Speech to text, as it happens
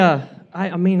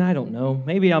I mean, I don't know.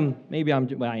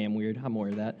 Well, I am weird. I'm aware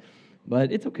of that,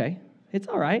 but it's okay. It's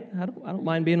all right. I don't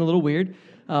mind being a little weird.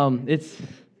 It's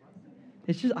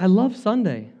just I love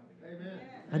Sunday.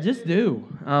 I just do.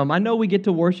 I know we get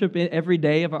to worship every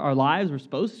day of our lives. We're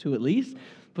supposed to at least,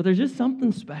 but there's just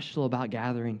something special about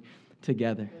gathering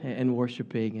together and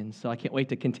worshiping, and so I can't wait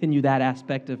to continue that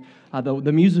aspect of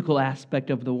the musical aspect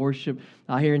of the worship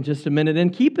here in just a minute.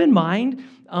 And keep in mind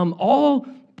all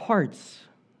parts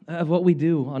of what we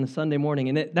do on a Sunday morning.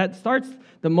 And that starts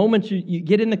the moment you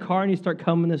get in the car and you start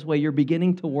coming this way. You're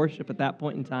beginning to worship at that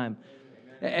point in time.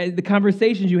 The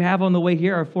conversations you have on the way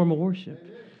here are a form of worship.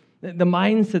 The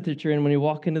mindset that you're in when you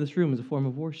walk into this room is a form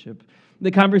of worship.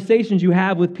 The conversations you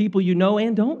have with people you know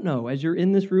and don't know as you're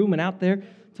in this room and out there,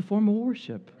 it's a form of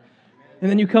worship. And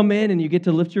then you come in and you get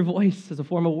to lift your voice as a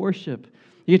form of worship.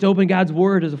 You get to open God's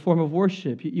Word as a form of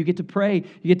worship. You get to pray.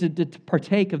 You get to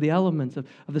partake of the elements of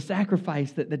the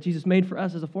sacrifice that Jesus made for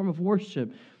us as a form of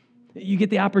worship. You get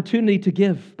the opportunity to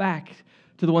give back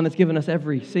to the one that's given us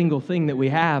every single thing that we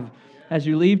have as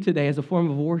you leave today as a form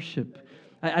of worship.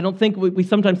 I don't think we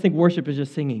sometimes think worship is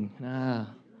just singing. No,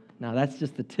 that's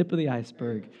just the tip of the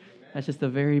iceberg. That's just the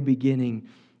very beginning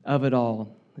of it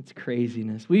all. It's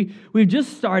craziness. We've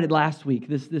just started last week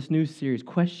this new series,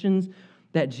 Questions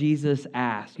that Jesus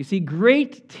Asked. You see,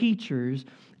 great teachers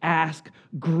ask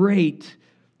great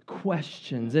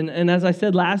questions. And as I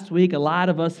said last week, a lot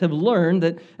of us have learned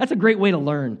that that's a great way to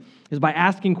learn, is by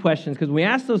asking questions. Because when we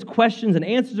ask those questions and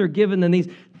answers are given, then these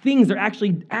things are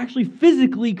actually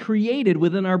physically created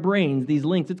within our brains, these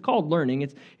links. It's called learning.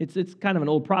 It's kind of an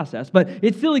old process, but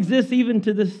it still exists even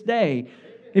to this day.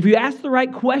 If you ask the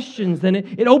right questions, then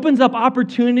it opens up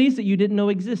opportunities that you didn't know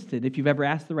existed. If you've ever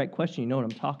asked the right question, you know what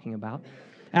I'm talking about.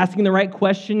 Asking the right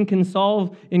question can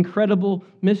solve incredible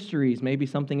mysteries. Maybe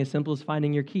something as simple as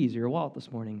finding your keys or your wallet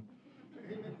this morning.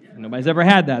 Nobody's ever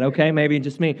had that, okay? Maybe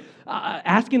just me.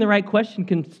 Asking the right question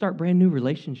can start brand new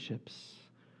relationships.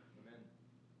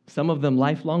 Some of them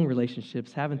lifelong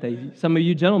relationships, haven't they? Some of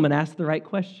you gentlemen asked the right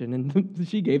question, and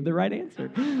she gave the right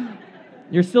answer.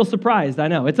 You're still surprised, I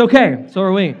know. It's okay. So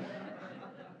are we.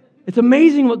 It's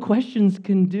amazing what questions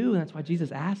can do, and that's why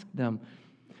Jesus asked them.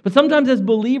 But sometimes as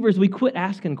believers, we quit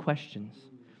asking questions,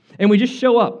 and we just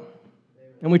show up,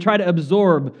 and we try to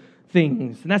absorb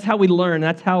things, and that's how we learn,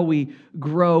 that's how we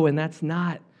grow, and that's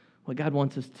not what God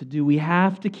wants us to do. We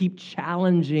have to keep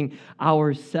challenging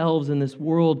ourselves in this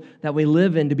world that we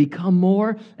live in to become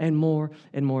more and more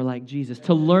and more like Jesus,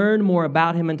 to learn more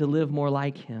about Him and to live more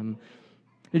like Him.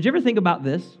 Did you ever think about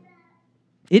this?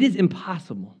 It is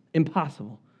impossible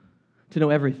to know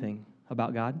everything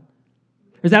about God.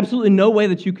 There's absolutely no way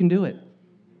that you can do it,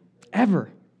 ever,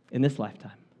 in this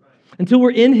lifetime. Until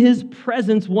we're in His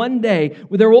presence one day,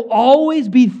 where there will always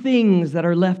be things that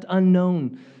are left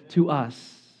unknown to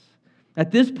us.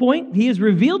 At this point, He has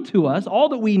revealed to us all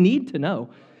that we need to know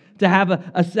to have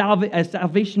a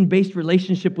salvation-based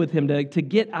relationship with Him, to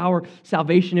get our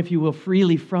salvation, if you will,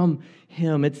 freely from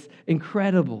Him. It's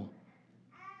incredible.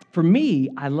 For me,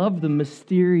 I love the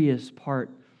mysterious part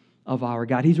of our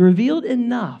God. He's revealed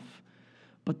enough,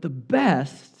 but the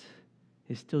best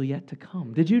is still yet to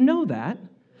come. Did you know that?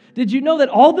 Did you know that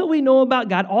all that we know about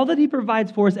God, all that He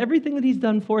provides for us, everything that He's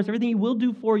done for us, everything He will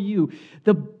do for you,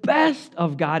 the best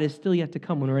of God is still yet to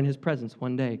come when we're in His presence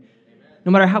one day.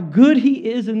 No matter how good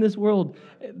He is in this world,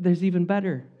 there's even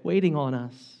better waiting on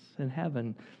us in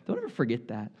heaven. Don't ever forget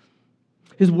that.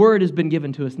 His Word has been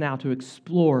given to us now to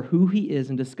explore who He is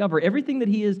and discover everything that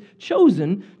He has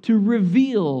chosen to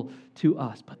reveal to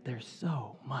us. But there's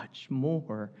so much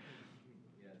more.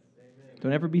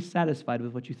 Don't ever be satisfied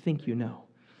with what you think you know,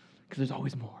 because there's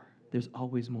always more. There's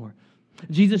always more.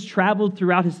 Jesus traveled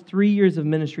throughout His 3 years of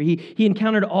ministry. He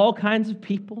encountered all kinds of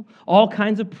people, all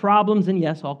kinds of problems, and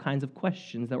yes, all kinds of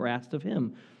questions that were asked of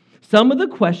Him. Some of the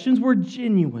questions were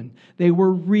genuine. They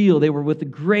were real. They were with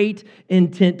great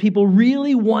intent. People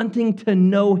really wanting to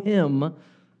know Him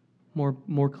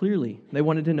more clearly. They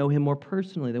wanted to know Him more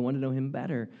personally. They wanted to know Him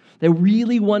better. They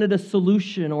really wanted a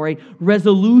solution or a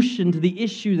resolution to the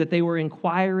issue that they were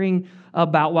inquiring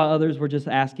about, while others were just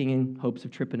asking in hopes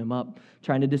of tripping Him up,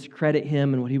 trying to discredit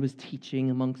Him and what He was teaching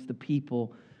amongst the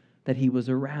people that He was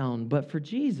around. But for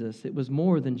Jesus, it was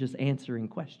more than just answering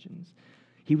questions.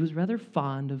 He was rather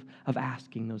fond of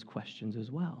asking those questions as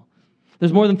well.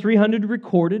 There's more than 300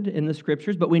 recorded in the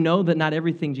Scriptures, but we know that not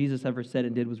everything Jesus ever said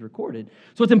and did was recorded.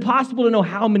 So it's impossible to know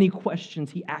how many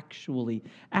questions He actually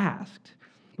asked.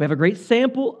 We have a great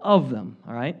sample of them,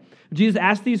 all right? Jesus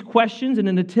asked these questions in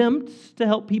an attempt to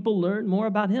help people learn more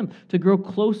about Him, to grow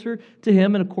closer to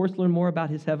Him, and of course learn more about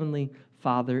His heavenly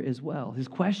Father as well. His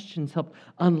questions helped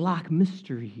unlock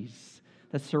mysteries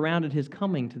that surrounded his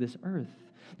coming to this earth.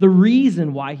 The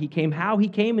reason why he came, how he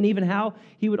came, and even how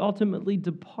he would ultimately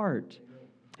depart.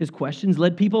 His questions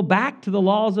led people back to the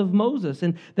laws of Moses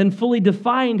and then fully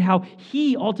defined how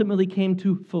he ultimately came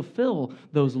to fulfill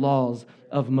those laws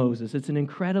of Moses. It's an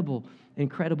incredible,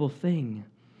 incredible thing.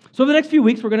 So over the next few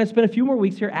weeks, we're going to spend a few more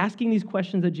weeks here asking these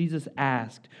questions that Jesus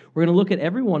asked. We're going to look at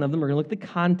every one of them. We're going to look at the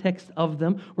context of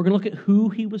them. We're going to look at who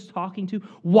he was talking to.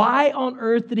 Why on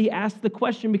earth did he ask the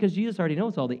question? Because Jesus already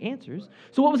knows all the answers.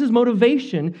 So what was his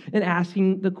motivation in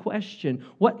asking the question?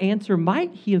 What answer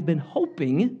might he have been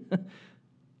hoping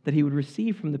that he would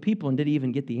receive from the people? And did he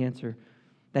even get the answer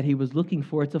that he was looking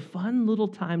for? It's a fun little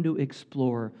time to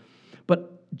explore.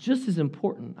 But just as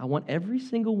important, I want every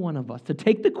single one of us to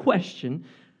take the question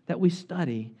that we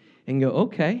study and go,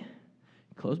 okay,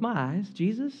 close my eyes.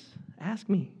 Jesus, ask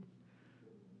me.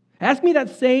 Ask me that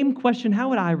same question. How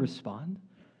would I respond?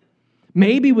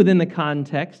 Maybe within the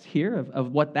context here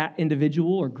of what that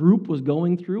individual or group was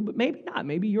going through, but maybe not.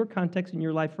 Maybe your context in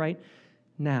your life right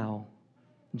now.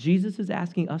 Jesus is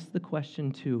asking us the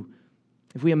question too.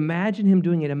 If we imagine him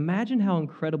doing it, imagine how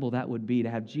incredible that would be to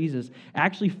have Jesus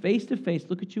actually face to face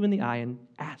look at you in the eye and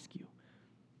ask you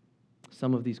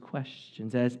some of these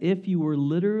questions as if you were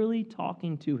literally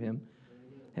talking to him.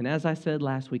 And as I said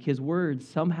last week, his words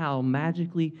somehow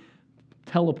magically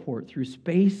teleport through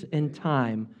space and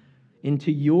time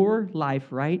into your life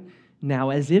right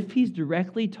now, as if he's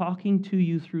directly talking to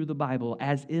you through the Bible,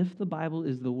 as if the Bible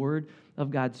is the word of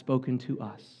God spoken to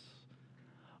us,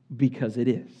 because it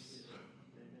is.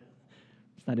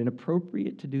 It's not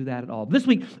inappropriate to do that at all. This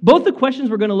week, both the questions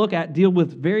we're going to look at deal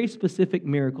with very specific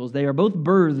miracles. They are both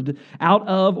birthed out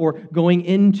of or going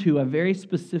into a very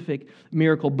specific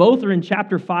miracle. Both are in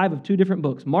chapter 5 of two different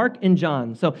books, Mark and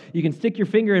John. So you can stick your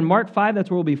finger in Mark 5. That's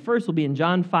where we'll be first. We'll be in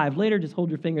John 5 later. Just hold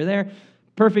your finger there.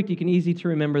 Perfect. You can easy to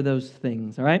remember those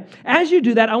things, all right? As you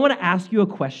do that, I want to ask you a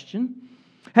question.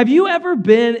 Have you ever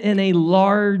been in a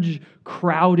large,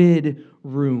 crowded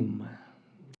room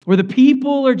where the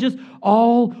people are just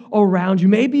all around you?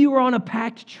 Maybe you were on a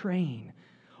packed train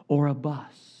or a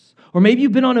bus. Or maybe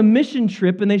you've been on a mission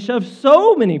trip and they shove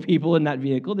so many people in that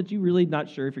vehicle that you're really not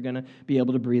sure if you're going to be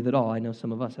able to breathe at all. I know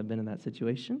some of us have been in that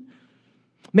situation.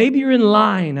 Maybe you're in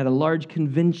line at a large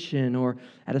convention or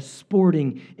at a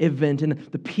sporting event and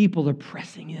the people are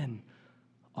pressing in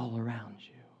all around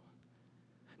you.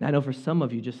 Now, I know for some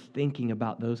of you, just thinking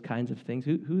about those kinds of things,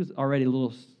 who's already a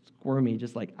little squirmy,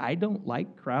 just like, I don't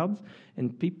like crowds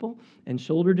and people and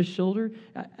shoulder to shoulder.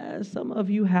 Some of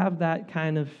you have that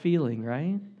kind of feeling,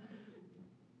 right?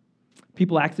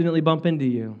 People accidentally bump into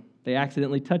you. They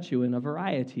accidentally touch you in a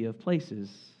variety of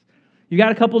places. You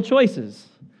got a couple choices.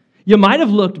 You might have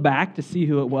looked back to see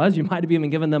who it was. You might have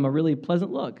even given them a really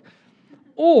pleasant look.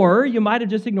 Or you might have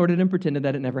just ignored it and pretended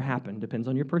that it never happened. Depends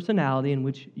on your personality and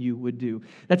which you would do.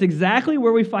 That's exactly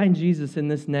where we find Jesus in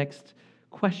this next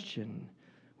question.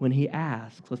 When he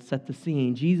asks, let's set the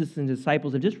scene. Jesus and his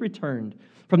disciples have just returned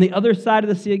from the other side of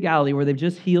the Sea of Galilee where they've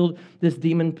just healed this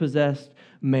demon-possessed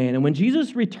man. And when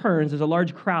Jesus returns, there's a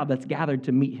large crowd that's gathered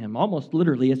to meet him, almost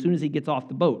literally as soon as he gets off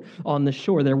the boat on the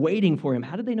shore. They're waiting for him.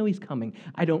 How did they know he's coming?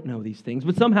 I don't know these things,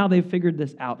 but somehow they've figured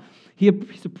this out.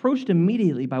 He's approached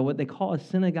immediately by what they call a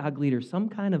synagogue leader, some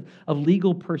kind of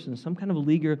legal person, some kind of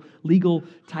legal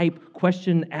type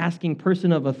question-asking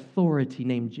person of authority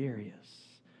named Jairus.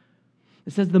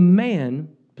 It says the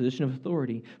man, position of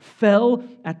authority, fell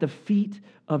at the feet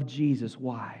of Jesus.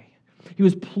 Why? He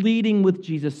was pleading with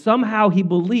Jesus. Somehow he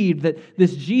believed that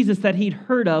this Jesus that he'd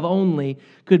heard of only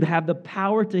could have the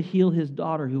power to heal his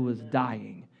daughter who was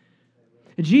dying.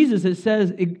 Jesus, it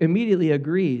says, immediately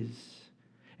agrees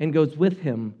and goes with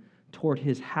him toward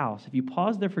his house. If you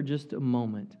pause there for just a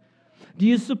moment, do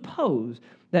you suppose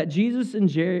that Jesus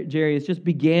and Jairus just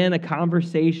began a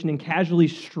conversation and casually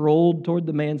strolled toward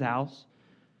the man's house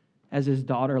as his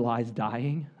daughter lies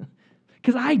dying?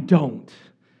 Because I don't.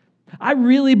 I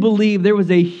really believe there was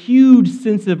a huge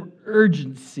sense of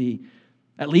urgency,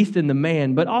 at least in the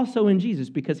man, but also in Jesus,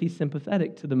 because he's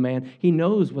sympathetic to the man. He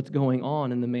knows what's going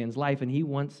on in the man's life, and he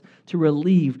wants to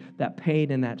relieve that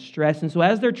pain and that stress. And so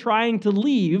as they're trying to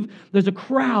leave, there's a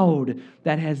crowd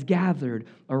that has gathered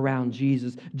around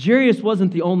Jesus. Jairus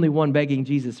wasn't the only one begging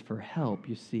Jesus for help,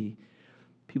 you see.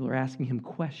 People are asking him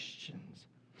questions.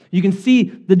 You can see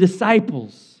the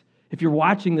disciples. If you're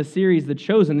watching the series, The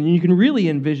Chosen, and you can really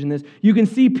envision this, you can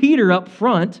see Peter up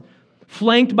front,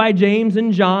 flanked by James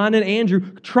and John and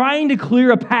Andrew, trying to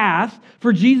clear a path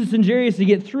for Jesus and Jairus to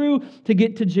get through, to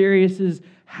get to Jairus'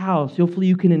 house. Hopefully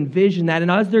you can envision that. And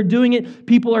as they're doing it,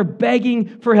 people are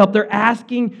begging for help. They're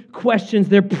asking questions.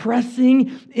 They're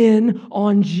pressing in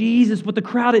on Jesus. But the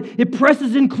crowd, it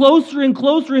presses in closer and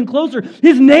closer and closer.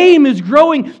 His name is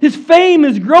growing. His fame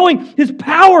is growing. His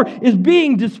power is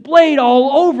being displayed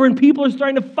all over, and people are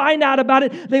starting to find out about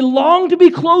it. They long to be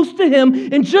close to him.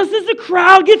 And just as the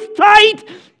crowd gets tight,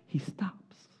 he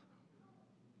stops.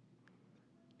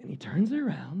 And he turns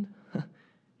around,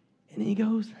 and he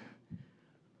goes,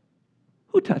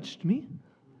 "Who touched me?"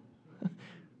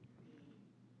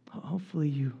 Hopefully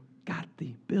you got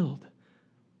the build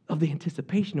of the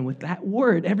anticipation. And with that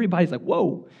word, everybody's like,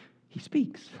 whoa, he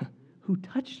speaks. Who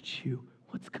touched you?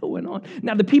 What's going on?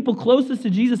 Now, the people closest to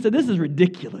Jesus said, this is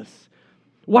ridiculous.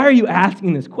 Why are you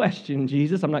asking this question,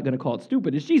 Jesus? I'm not going to call it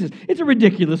stupid. It's Jesus. It's a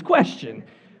ridiculous question.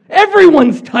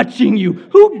 Everyone's touching you.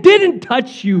 Who didn't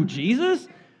touch you, Jesus?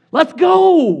 Let's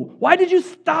go. Why did you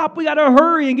stop? We got to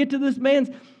hurry and get to this man's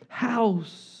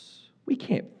house. We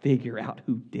can't figure out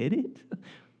who did it.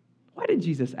 Why did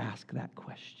Jesus ask that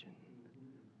question?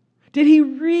 Did he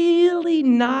really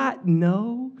not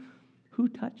know who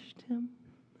touched him?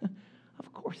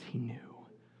 Of course he knew.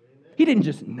 He didn't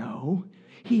just know.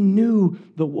 He knew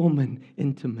the woman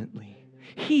intimately.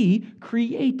 He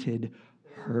created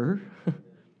her,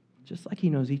 just like he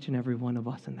knows each and every one of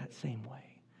us in that same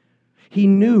way. He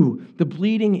knew the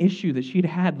bleeding issue that she'd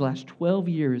had the last 12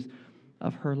 years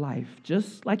of her life,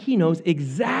 just like he knows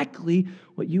exactly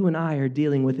what you and I are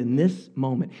dealing with in this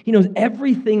moment. He knows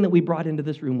everything that we brought into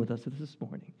this room with us this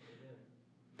morning.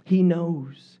 He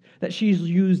knows that she's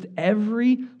used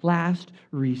every last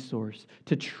resource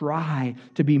to try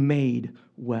to be made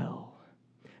well,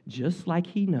 just like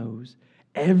he knows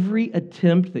every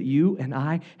attempt that you and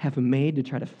I have made to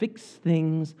try to fix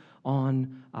things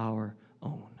on our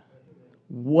own.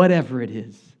 Whatever it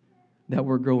is that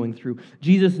we're going through.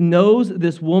 Jesus knows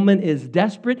this woman is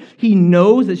desperate. He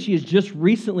knows that she has just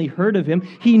recently heard of him.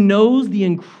 He knows the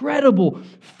incredible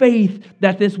faith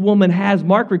that this woman has.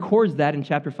 Mark records that in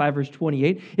chapter 5, verse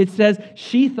 28. It says,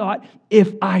 she thought,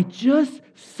 if I just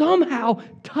somehow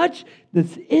touch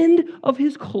this end of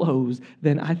his clothes,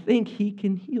 then I think he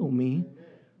can heal me.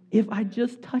 If I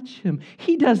just touch him.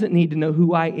 He doesn't need to know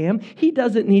who I am. He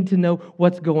doesn't need to know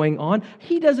what's going on.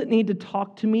 He doesn't need to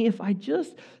talk to me. If I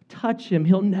just touch him,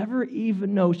 he'll never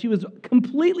even know. She was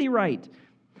completely right,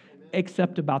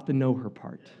 except about the know her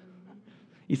part.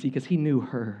 You see, because he knew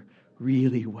her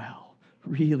really well.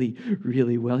 Really,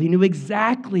 really well. He knew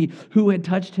exactly who had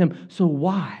touched him. So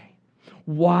why?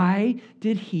 Why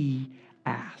did he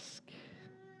ask?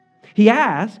 He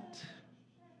asked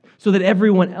so that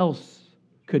everyone else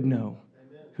could know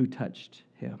who touched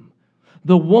him.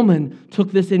 The woman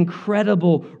took this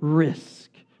incredible risk.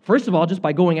 First of all, just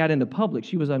by going out into public,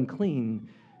 she was unclean.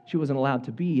 She wasn't allowed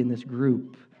to be in this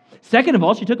group. Second of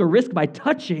all, she took a risk by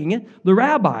touching the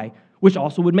rabbi, which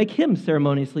also would make him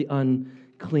ceremoniously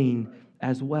unclean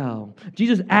as well.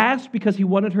 Jesus asked because he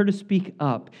wanted her to speak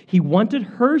up. He wanted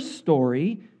her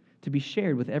story to be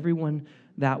shared with everyone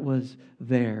that was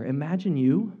there. Imagine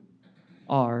you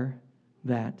are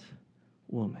that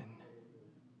woman.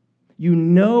 You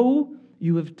know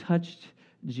you have touched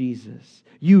Jesus.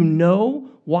 You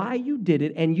know why you did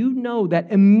it, and you know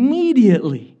that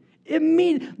immediately,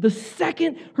 the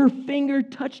second her finger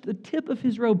touched the tip of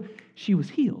his robe, she was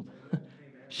healed.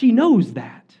 She knows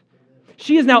that.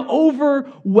 She is now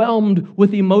overwhelmed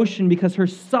with emotion because her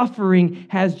suffering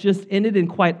has just ended, and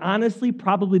quite honestly,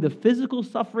 probably the physical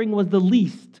suffering was the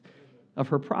least of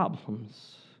her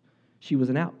problems. She was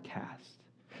an outcast.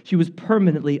 She was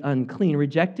permanently unclean,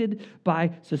 rejected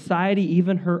by society,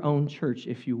 even her own church,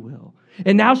 if you will.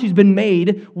 And now she's been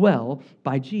made well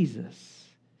by Jesus.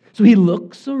 So he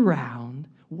looks around,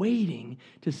 waiting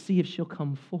to see if she'll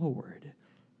come forward.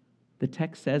 The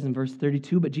text says in verse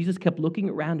 32, but Jesus kept looking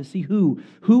around to see who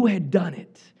had done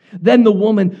it. Then the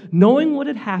woman, knowing what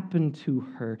had happened to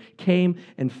her, came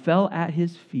and fell at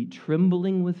his feet,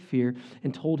 trembling with fear,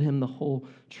 and told him the whole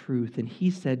truth. And he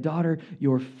said, daughter,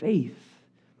 your faith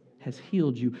has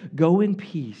healed you. Go in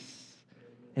peace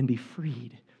and be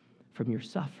freed from your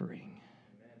suffering.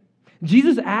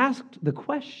 Jesus asked the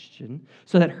question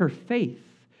so that her faith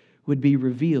would be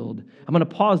revealed. I'm going to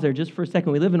pause there just for a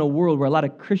second. We live in a world where a lot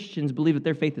of Christians believe that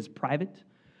their faith is private.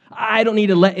 I don't need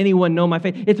to let anyone know my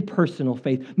faith. It's personal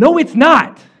faith. No, it's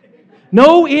not.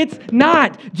 No, it's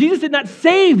not. Jesus did not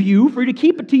save you for you to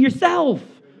keep it to yourself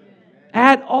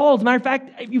at all. As a matter of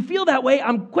fact, if you feel that way,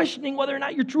 I'm questioning whether or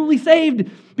not you're truly saved.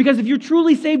 Because if you're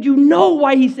truly saved, you know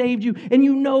why he saved you, and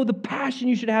you know the passion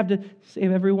you should have to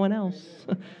save everyone else.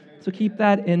 So keep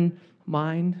that in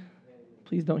mind.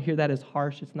 Please don't hear that as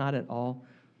harsh. It's not at all.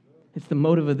 It's the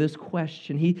motive of this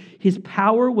question. His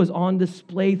power was on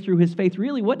display through his faith.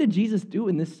 Really, what did Jesus do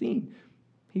in this scene?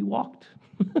 He walked.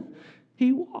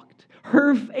 He walked.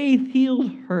 Her faith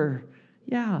healed her.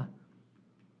 Yeah.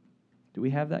 Do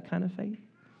we have that kind of faith?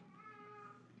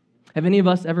 Have any of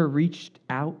us ever reached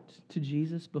out to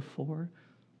Jesus before?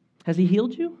 Has he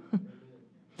healed you?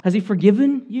 Has he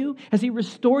forgiven you? Has he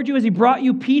restored you? Has he brought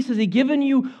you peace? Has he given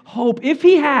you hope? If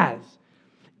he has,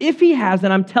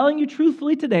 then I'm telling you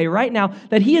truthfully today, right now,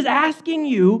 that he is asking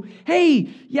you, hey,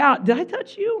 yeah, did I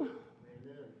touch you?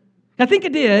 I think I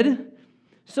did.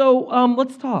 So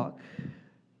let's talk.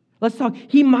 Let's talk.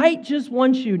 He might just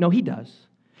want you. No, he does.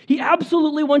 He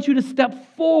absolutely wants you to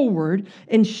step forward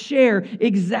and share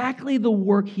exactly the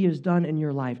work he has done in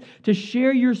your life, to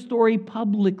share your story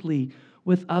publicly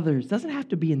with others. It doesn't have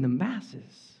to be in the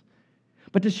masses,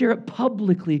 but to share it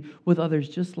publicly with others,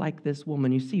 just like this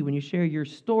woman. You see, when you share your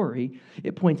story,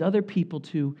 it points other people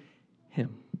to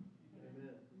him,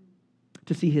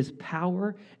 to see his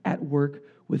power at work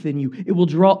within you. It will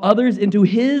draw others into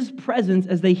his presence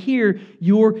as they hear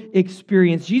your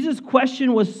experience. Jesus'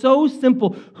 question was so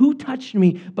simple, who touched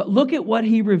me? But look at what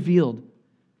he revealed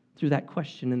through that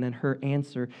question and then her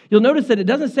answer. You'll notice that it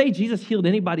doesn't say Jesus healed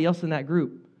anybody else in that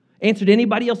group, answered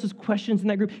anybody else's questions in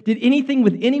that group, did anything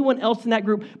with anyone else in that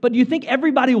group. But do you think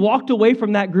everybody walked away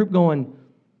from that group going,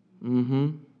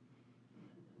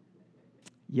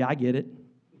 yeah, I get it.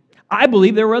 I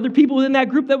believe there were other people within that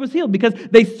group that was healed because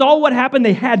they saw what happened,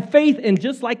 they had faith, and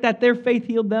just like that, their faith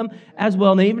healed them as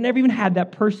well. And they never even had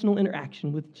that personal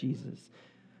interaction with Jesus.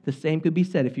 The same could be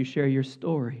said if you share your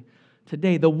story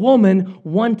today. The woman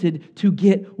wanted to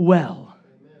get well.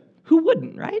 Amen. Who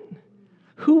wouldn't, right?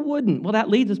 Who wouldn't? Well, that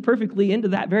leads us perfectly into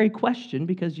that very question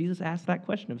because Jesus asked that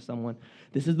question of someone.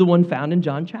 This is the one found in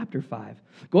John chapter 5.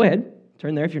 Go ahead,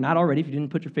 turn there if you're not already, if you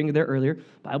didn't put your finger there earlier.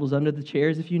 Bible's under the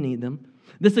chairs if you need them.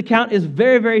 This account is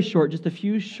very, very short, just a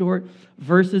few short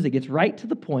verses. It gets right to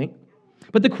the point.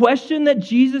 But the question that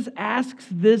Jesus asks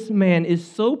this man is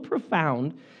so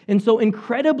profound and so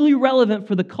incredibly relevant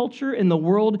for the culture and the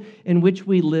world in which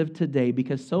we live today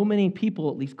because so many people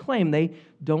at least claim they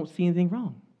don't see anything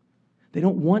wrong. They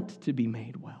don't want to be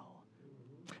made well.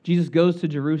 Jesus goes to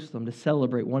Jerusalem to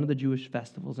celebrate one of the Jewish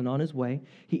festivals, and on his way,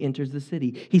 he enters the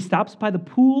city. He stops by the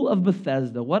Pool of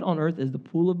Bethesda. What on earth is the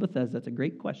Pool of Bethesda? That's a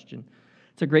great question.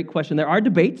 It's a great question. There are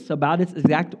debates about its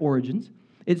exact origins.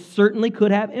 It certainly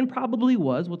could have, and probably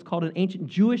was, what's called an ancient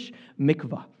Jewish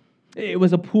mikvah. It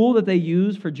was a pool that they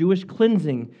used for Jewish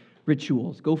cleansing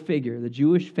rituals. Go figure. The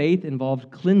Jewish faith involved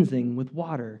cleansing with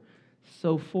water.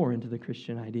 So foreign to the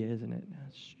Christian idea, isn't it?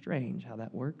 Strange how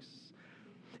that works.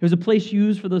 It was a place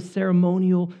used for those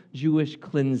ceremonial Jewish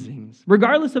cleansings.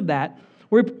 Regardless of that,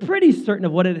 we're pretty certain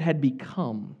of what it had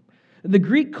become. The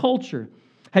Greek culture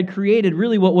had created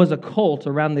really what was a cult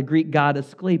around the Greek god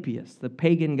Asclepius, the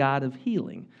pagan god of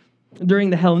healing. During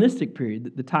the Hellenistic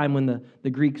period, the time when the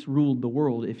Greeks ruled the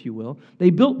world, if you will, they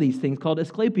built these things called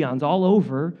Asclepions all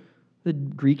over the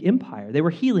Greek Empire. They were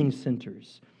healing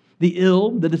centers. The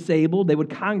ill, the disabled, they would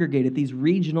congregate at these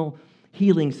regional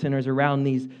healing centers around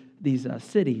these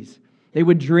cities. They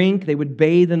would drink, they would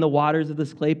bathe in the waters of the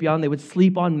Asclepion, they would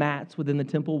sleep on mats within the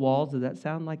temple walls. Does that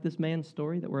sound like this man's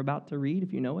story that we're about to read,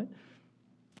 if you know it?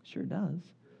 Sure does.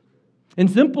 In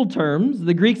simple terms,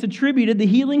 the Greeks attributed the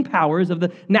healing powers of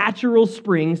the natural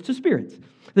springs to spirits.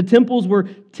 The temples were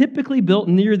typically built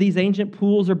near these ancient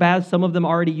pools or baths, some of them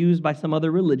already used by some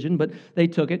other religion, but they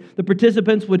took it. The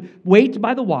participants would wait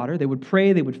by the water, they would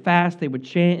pray, they would fast, they would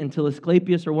chant until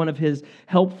Asclepius or one of his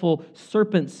helpful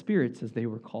serpent spirits, as they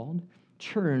were called,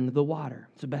 churned the water.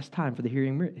 It's the best time for the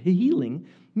healing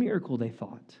miracle, they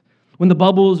thought, when the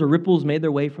bubbles or ripples made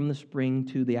their way from the spring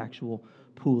to the actual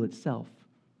pool itself.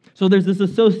 So there's this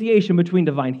association between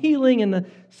divine healing and the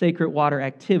sacred water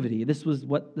activity. This was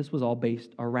what this was all based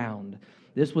around.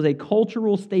 This was a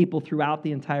cultural staple throughout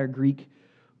the entire Greek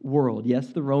world. Yes,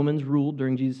 the Romans ruled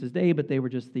during Jesus' day, but they were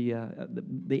just the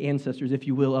ancestors, if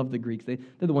you will, of the Greeks. They're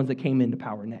the ones that came into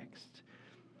power next.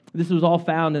 This was all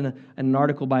found in an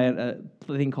article by a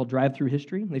thing called Drive Through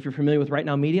History. If you're familiar with Right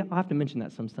Now Media, I'll have to mention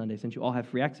that some Sunday since you all have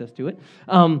free access to it.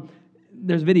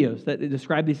 There's videos that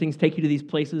describe these things, take you to these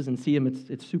places and see them.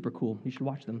 It's super cool. You should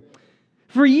watch them.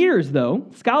 For years, though,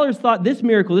 scholars thought this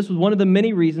miracle, this was one of the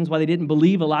many reasons why they didn't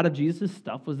believe a lot of Jesus'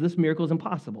 stuff, was this miracle is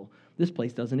impossible. This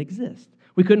place doesn't exist.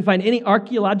 We couldn't find any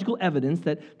archaeological evidence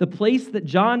that the place that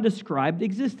John described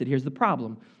existed. Here's the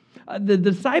problem. The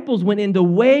disciples went into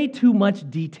way too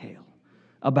much detail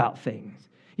about things.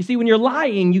 You see, when you're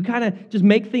lying, you kind of just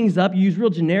make things up. You use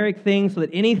real generic things so that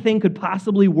anything could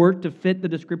possibly work to fit the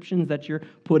descriptions that you're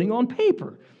putting on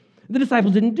paper. The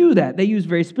disciples didn't do that. They used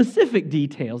very specific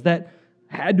details that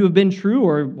had to have been true,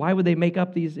 or why would they make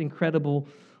up these incredible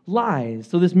lies?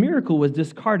 So this miracle was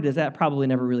discarded as that probably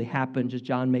never really happened, just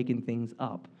John making things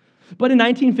up. But in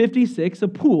 1956, a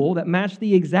pool that matched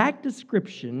the exact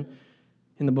description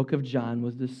in the book of John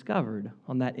was discovered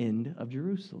on that end of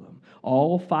Jerusalem.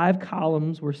 All 5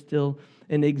 columns were still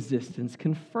in existence,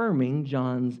 confirming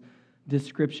John's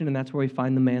description, and that's where we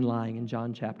find the man lying in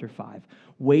John chapter 5,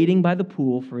 waiting by the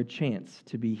pool for a chance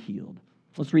to be healed.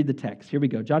 Let's read the text. Here we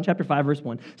go. John chapter 5, verse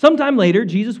 1. Sometime later,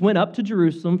 Jesus went up to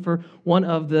Jerusalem for one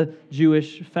of the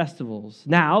Jewish festivals.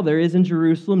 Now, there is in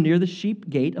Jerusalem near the sheep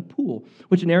gate a pool,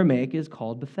 which in Aramaic is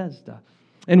called Bethesda,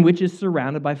 and which is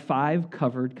surrounded by 5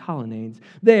 covered colonnades.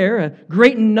 There, a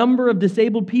great number of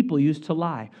disabled people used to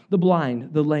lie, the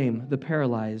blind, the lame, the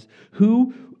paralyzed,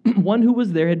 one who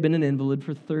was there had been an invalid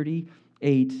for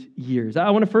 38 years. I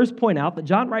want to first point out that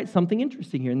John writes something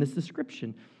interesting here in this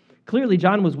description. Clearly,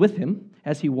 John was with him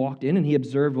as he walked in, and he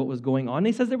observed what was going on. And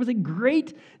he says there was a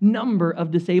great number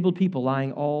of disabled people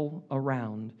lying all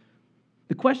around.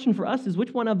 The question for us is,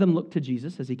 which one of them looked to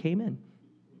Jesus as he came in?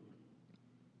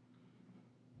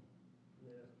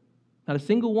 Not a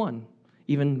single one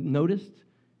even noticed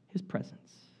his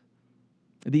presence.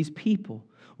 These people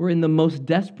were in the most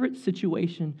desperate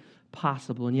situation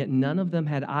possible, and yet none of them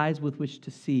had eyes with which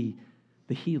to see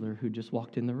the healer who just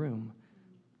walked in the room.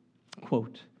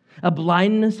 Quote, a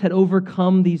blindness had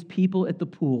overcome these people at the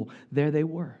pool. There they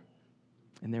were,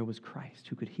 and there was Christ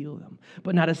who could heal them.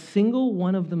 But not a single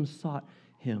one of them sought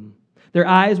him. Their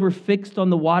eyes were fixed on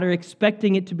the water,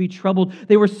 expecting it to be troubled.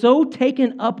 They were so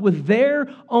taken up with their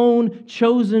own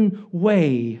chosen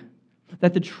way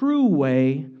that the true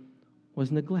way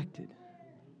was neglected.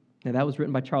 Now, that was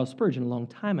written by Charles Spurgeon a long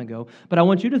time ago, but I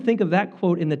want you to think of that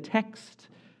quote in the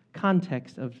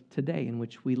context of today in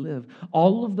which we live.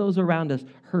 All of those around us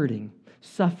hurting,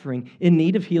 suffering, in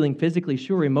need of healing physically,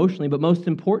 sure, emotionally, but most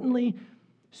importantly,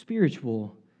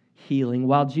 spiritual healing.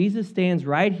 While Jesus stands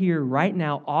right here, right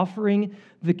now, offering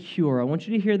the cure. I want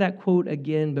you to hear that quote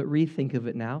again, but rethink of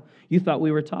it now. You thought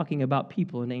we were talking about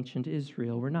people in ancient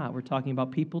Israel. We're not. We're talking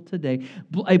about people today.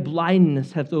 A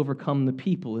blindness has overcome the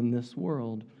people in this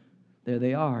world. There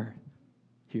they are.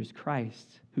 Here's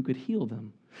Christ who could heal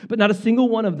them. But not a single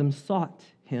one of them sought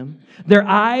him. Their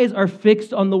eyes are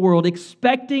fixed on the world,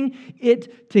 expecting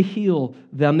it to heal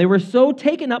them. They were so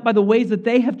taken up by the ways that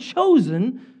they have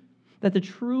chosen that the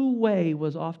true way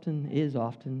is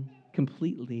often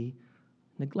completely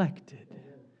neglected.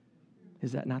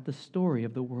 Is that not the story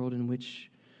of the world in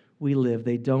which we live?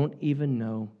 They don't even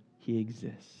know he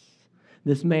exists.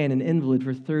 This man, an invalid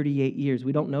for 38 years,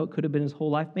 we don't know. It could have been his whole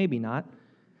life, maybe not.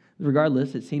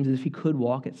 Regardless, it seems as if he could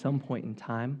walk at some point in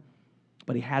time,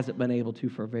 but he hasn't been able to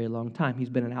for a very long time. He's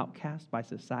been an outcast by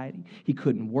society. He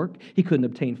couldn't work. He couldn't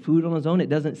obtain food on his own. It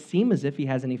doesn't seem as if he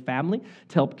has any family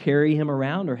to help carry him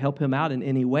around or help him out in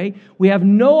any way. We have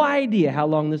no idea how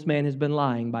long this man has been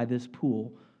lying by this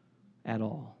pool at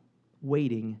all,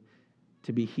 waiting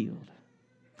to be healed.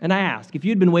 And I ask, if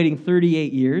you'd been waiting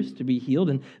 38 years to be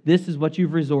healed, and this is what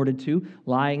you've resorted to,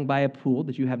 lying by a pool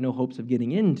that you have no hopes of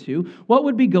getting into, what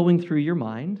would be going through your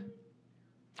mind?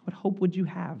 What hope would you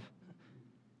have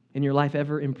in your life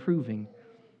ever improving?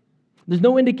 There's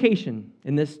no indication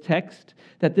in this text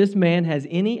that this man has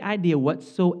any idea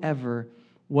whatsoever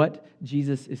what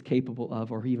Jesus is capable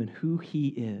of or even who he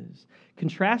is.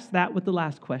 Contrast that with the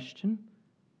last question.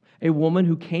 A woman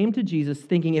who came to Jesus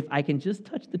thinking, if I can just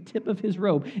touch the tip of his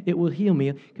robe, it will heal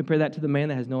me. Compare that to the man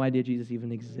that has no idea Jesus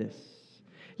even exists.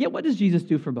 Yet what does Jesus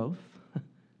do for both?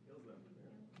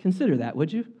 Consider that,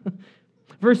 would you?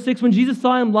 Verse 6, when Jesus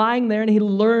saw him lying there and he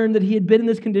learned that he had been in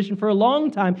this condition for a long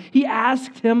time, he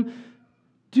asked him,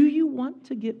 do you want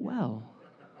to get well?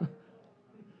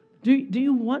 Do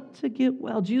you want to get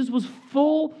well? Jesus was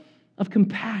full of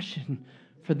compassion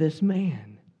for this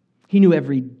man. He knew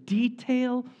every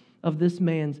detail of this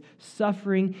man's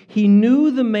suffering. He knew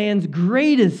the man's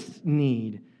greatest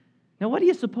need. Now, what do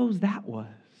you suppose that was?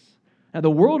 Now,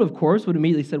 the world, of course, would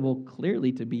immediately say, well,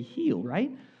 clearly to be healed,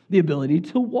 right? The ability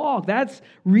to walk. That's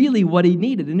really what he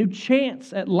needed, a new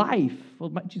chance at life.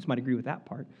 Well, Jesus might agree with that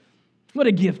part. What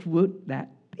a gift would that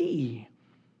be?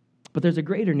 But there's a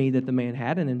greater need that the man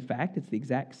had, and in fact, it's the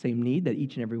exact same need that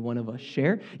each and every one of us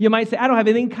share. You might say, I don't have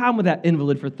anything in common with that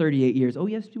invalid for 38 years. Oh,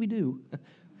 yes, we do.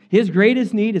 His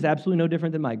greatest need is absolutely no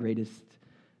different than my greatest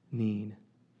need.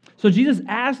 So Jesus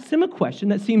asks him a question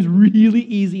that seems really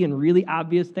easy and really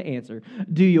obvious to answer.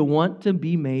 Do you want to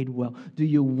be made well? Do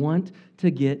you want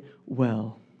to get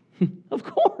well? Of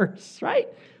course, right?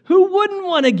 Who wouldn't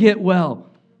want to get well?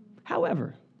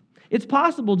 However, It's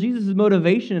possible Jesus'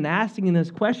 motivation in asking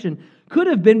this question could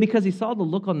have been because he saw the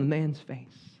look on the man's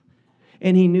face.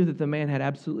 And he knew that the man had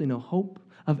absolutely no hope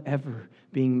of ever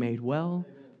being made well.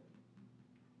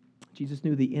 Jesus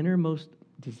knew the innermost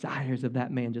desires of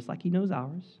that man, just like he knows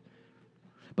ours.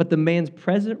 But the man's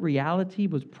present reality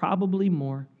was probably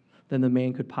more than the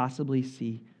man could possibly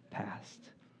see past.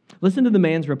 Listen to the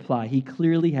man's reply. He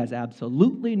clearly has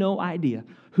absolutely no idea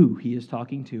who he is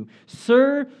talking to.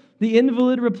 Sir, the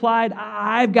invalid replied,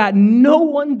 I've got no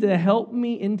one to help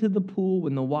me into the pool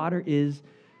when the water is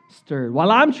stirred.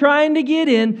 While I'm trying to get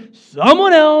in,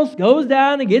 someone else goes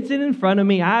down and gets in front of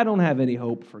me. I don't have any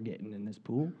hope for getting in this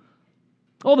pool.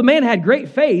 Oh, the man had great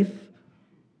faith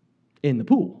in the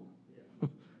pool.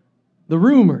 The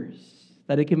rumors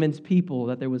that it convinced people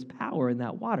that there was power in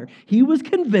that water. He was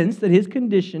convinced that his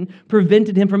condition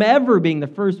prevented him from ever being the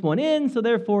first one in, so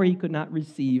therefore he could not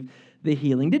receive the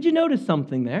healing. Did you notice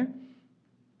something there?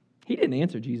 He didn't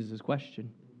answer Jesus'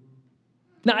 question.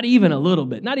 Not even a little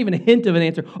bit, not even a hint of an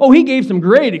answer. Oh, he gave some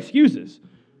great excuses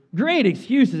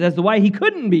as to why he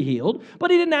couldn't be healed, but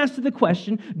he didn't ask the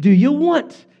question, do you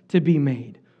want to be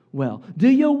made well? Do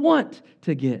you want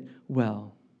to get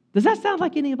well? Does that sound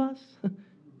like any of us?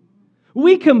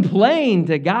 We complain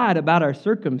to God about our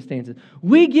circumstances.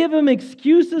 We give him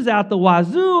excuses out the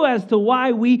wazoo as to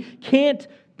why we can't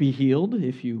be healed,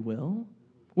 if you will.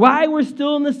 Why we're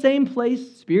still in the same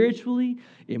place spiritually,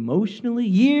 emotionally,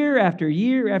 year after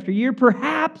year after year.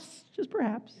 Perhaps, just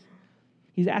perhaps,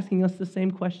 he's asking us the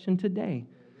same question today.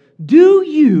 Do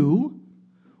you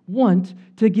want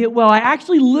to get well? I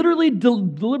actually literally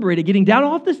deliberated getting down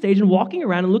off the stage and walking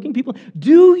around and looking people.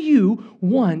 Do you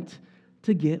want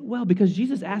to get well? Because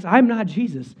Jesus asked, I'm not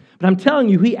Jesus, but I'm telling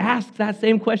you, he asks that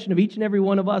same question of each and every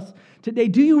one of us today.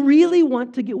 Do you really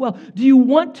want to get well? Do you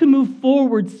want to move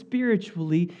forward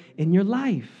spiritually in your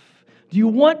life? Do you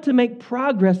want to make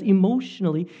progress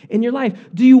emotionally in your life?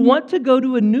 Do you want to go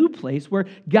to a new place where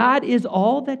God is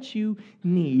all that you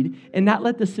need and not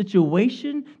let the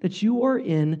situation that you are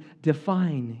in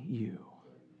define you?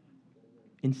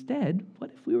 Instead,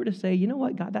 what if we were to say, you know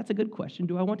what, God, that's a good question.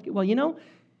 Do I want to get well?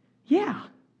 Yeah,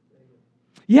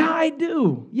 I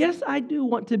do. Yes, I do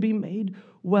want to be made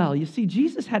well. You see,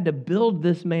 Jesus had to build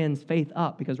this man's faith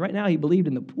up because right now he believed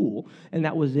in the pool, and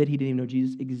that was it. He didn't even know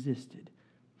Jesus existed.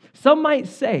 Some might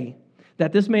say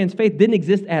that this man's faith didn't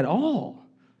exist at all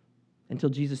until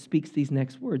Jesus speaks these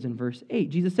next words in verse 8.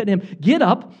 Jesus said to him, get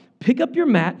up, pick up your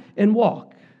mat, and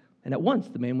walk. And at once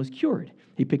the man was cured.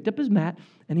 He picked up his mat,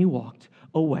 and he walked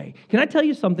away. Can I tell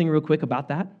you something real quick about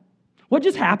that? What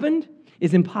just happened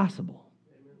is impossible.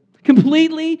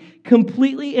 Completely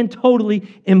and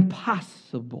totally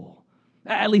impossible.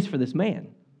 At least for this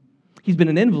man. He's been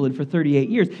an invalid for 38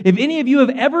 years. If any of you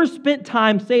have ever spent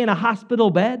time, say, in a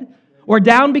hospital bed or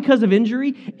down because of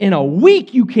injury, in a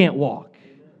week you can't walk.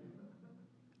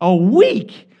 A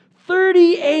week.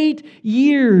 38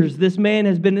 years this man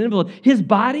has been an invalid. His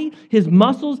body, his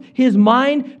muscles, his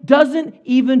mind doesn't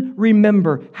even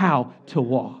remember how to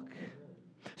walk.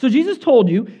 So Jesus told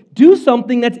you, do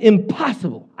something that's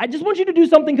impossible. I just want you to do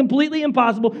something completely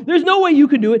impossible. There's no way you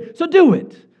can do it, so do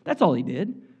it. That's all he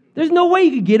did. There's no way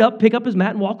he could get up, pick up his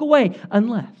mat, and walk away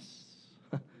unless,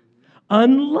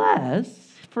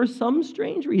 for some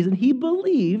strange reason, he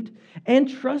believed and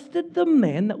trusted the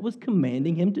man that was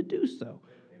commanding him to do so.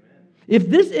 If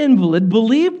this invalid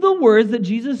believed the words that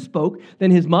Jesus spoke,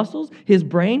 then his muscles, his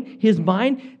brain, his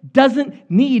mind doesn't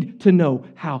need to know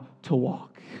how to walk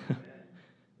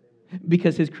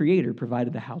because his Creator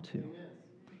provided the how-to.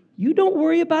 You don't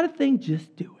worry about a thing,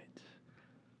 just do it.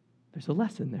 There's a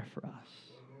lesson there for us.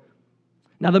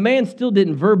 Now, the man still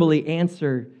didn't verbally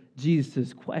answer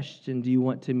Jesus' question, do you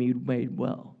want to be made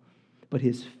well? But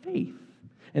his faith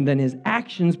and then his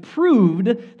actions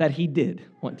proved that he did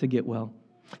want to get well.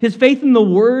 His faith in the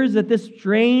words that this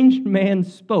strange man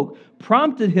spoke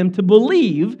prompted him to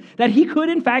believe that he could,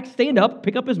 in fact, stand up,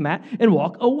 pick up his mat, and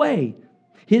walk away.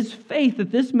 His faith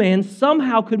that this man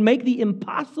somehow could make the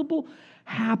impossible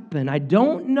happen. I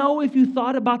don't know if you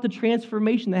thought about the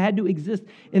transformation that had to exist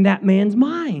in that man's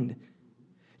mind.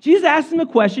 Jesus asks him a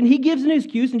question, he gives an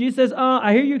excuse, and Jesus says,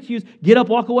 I hear your excuse, get up,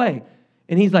 walk away.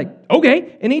 And he's like,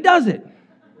 okay, and he does it.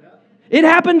 It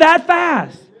happened that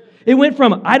fast. It went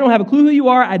from, I don't have a clue who you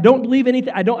are, I don't believe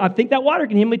anything, I think that water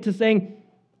can heal me, to saying,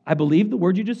 I believe the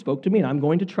word you just spoke to me, and I'm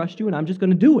going to trust you, and I'm just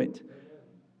going to do it.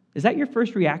 Is that your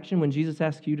first reaction when Jesus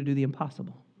asks you to do the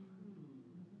impossible?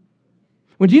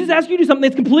 When Jesus asks you to do something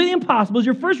that's completely impossible, is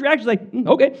your first reaction like,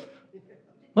 okay,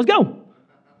 let's go.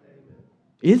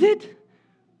 Is it?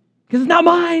 Because it's not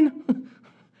mine.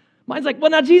 Mine's like,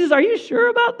 well, now, Jesus, are you sure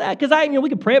about that? Because we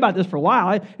could pray about this for a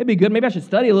while. It'd be good. Maybe I should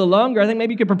study a little longer. I think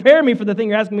maybe you could prepare me for the thing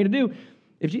you're asking me to do.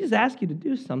 If Jesus asks you to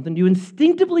do something, do you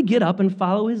instinctively get up and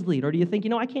follow his lead? Or do you think,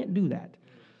 I can't do that?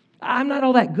 I'm not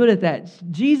all that good at that.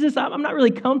 Jesus, I'm not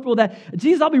really comfortable with that.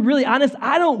 Jesus, I'll be really honest,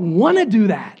 I don't want to do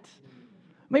that.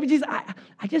 Maybe, Jesus,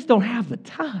 I just don't have the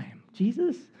time,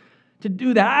 Jesus, to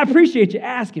do that. I appreciate you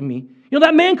asking me.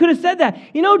 That man could have said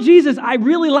that. Jesus, I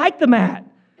really like the mat.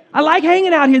 I like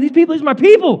hanging out here. These are my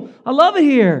people. I love it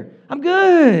here. I'm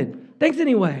good. Thanks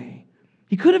anyway.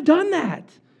 He could have done that.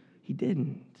 He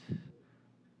didn't.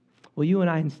 Will you and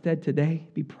I instead today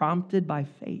be prompted by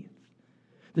faith?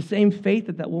 The same faith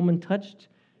that woman touched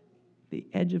the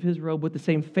edge of his robe with, the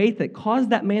same faith that caused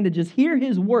that man to just hear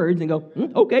his words and go,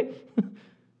 okay.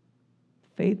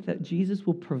 Faith that Jesus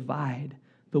will provide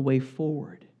the way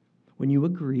forward when you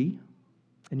agree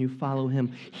and you follow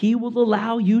him. He will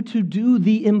allow you to do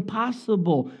the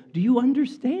impossible. Do you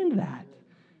understand that?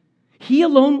 He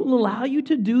alone will allow you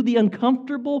to do the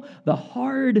uncomfortable, the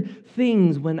hard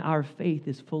things when our faith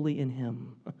is fully in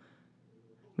him.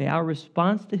 May our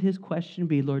response to his question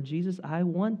be, Lord Jesus, I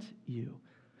want you.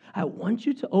 I want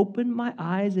you to open my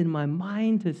eyes and my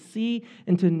mind to see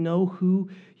and to know who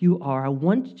you are. I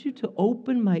want you to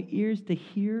open my ears to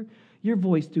hear your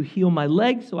voice, to heal my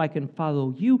legs so I can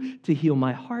follow you, to heal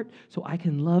my heart so I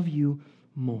can love you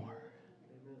more.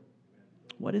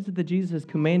 What is it that Jesus has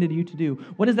commanded you to do?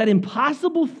 What is that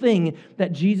impossible thing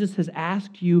that Jesus has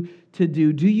asked you to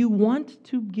do? Do you want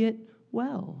to get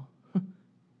well?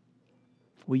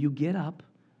 Will you get up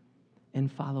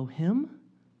and follow him?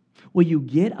 Will you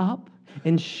get up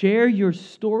and share your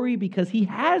story because he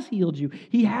has healed you?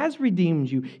 He has redeemed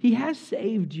you. He has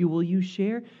saved you. Will you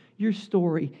share your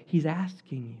story? He's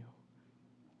asking you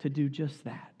to do just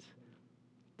that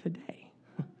today.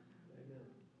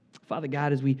 Father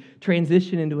God, as we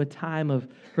transition into a time of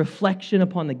reflection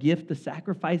upon the gift, the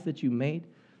sacrifice that you made,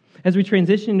 as we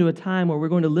transition into a time where we're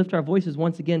going to lift our voices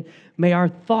once again, may our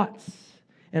thoughts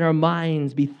and our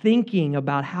minds be thinking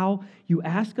about how you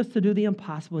ask us to do the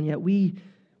impossible, and yet we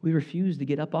refuse to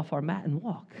get up off our mat and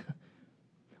walk.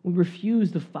 We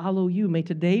refuse to follow you. May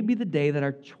today be the day that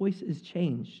our choice is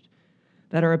changed,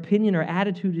 that our opinion, our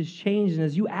attitude is changed, and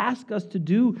as you ask us to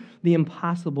do the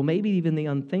impossible, maybe even the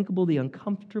unthinkable, the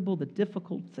uncomfortable, the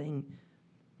difficult thing,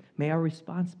 may our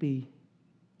response be,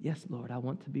 yes, Lord, I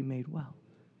want to be made well.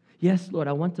 Yes, Lord,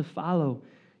 I want to follow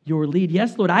your lead.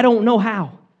 Yes, Lord, I don't know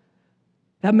how.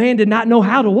 That man did not know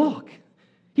how to walk.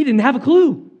 He didn't have a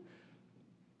clue.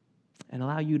 And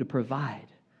allow you to provide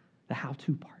the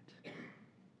how-to part.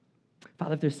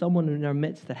 Father, if there's someone in our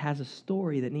midst that has a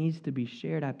story that needs to be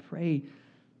shared, I pray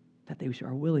that they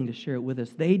are willing to share it with us.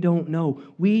 They don't know.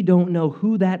 We don't know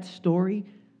who that story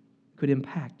could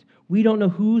impact. We don't know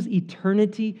whose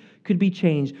eternity could be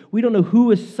changed. We don't know who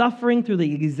is suffering through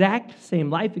the exact same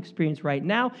life experience right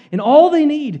now. And all they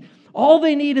need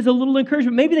is a little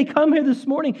encouragement. Maybe they come here this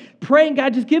morning praying,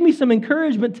 God, just give me some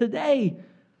encouragement today.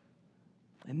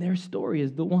 And their story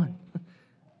is the one.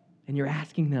 And you're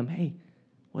asking them, hey,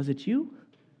 was it you?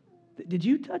 Did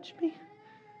you touch me?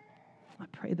 I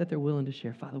pray that they're willing to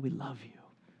share. Father, we love you.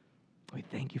 We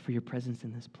thank you for your presence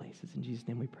in this place. It's in Jesus'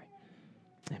 name we pray.